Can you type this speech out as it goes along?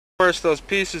course, those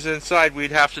pieces inside,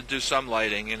 we'd have to do some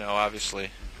lighting, you know,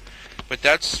 obviously. But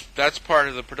that's part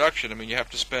of the production. I mean, you have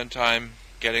to spend time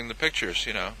getting the pictures,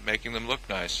 you know, making them look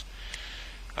nice.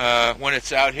 When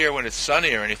it's out here, when it's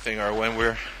sunny or anything, or when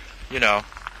we're, you know,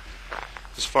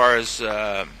 as far as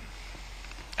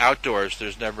outdoors,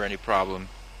 there's never any problem.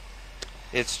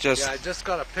 It's just... Yeah, I just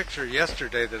got a picture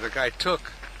yesterday that a guy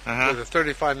took with a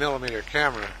 35mm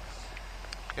camera,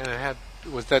 and it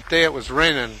was that day it was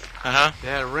raining. They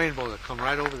had a rainbow that come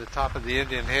right over the top of the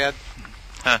Indian head,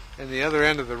 and the other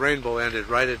end of the rainbow ended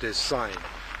right at his sign.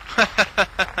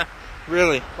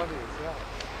 Really? Funny as hell.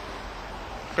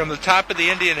 From the top of the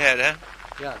Indian head, huh?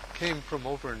 Yeah, it came from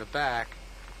over in the back,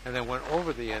 and then went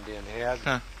over the Indian head,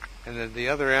 and then the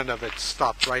other end of it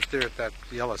stopped right there at that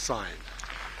yellow sign.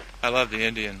 I love the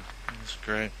Indian. It's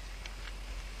great.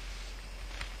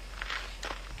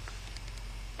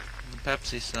 The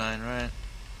Pepsi sign, right?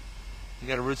 You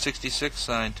got a Route 66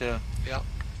 sign, too. Yep.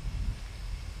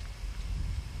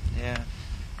 Yeah.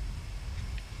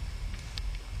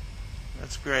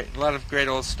 That's great. A lot of great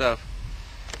old stuff.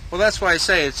 Well, that's why I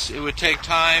say it would take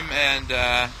time and...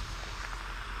 I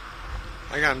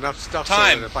got enough stuff so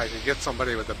time. that if I could get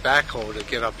somebody with a backhoe to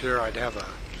get up here, I'd have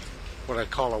what I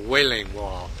call a wailing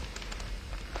wall.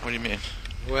 What do you mean?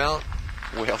 Well,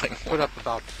 wailing. Put up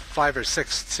about 5 or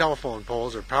 6 telephone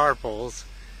poles or power poles,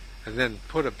 and then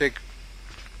put a big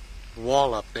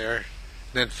wall up there, and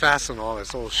then fasten all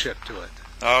this old shit to it.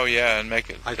 Oh yeah, and make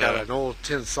it. I got an old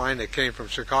tin sign that came from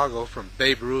Chicago from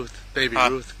Baby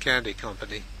Ruth Candy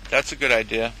Company. That's a good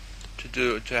idea,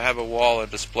 to have a wall, a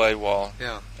display wall.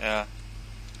 Yeah. Yeah.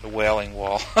 The wailing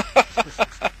wall.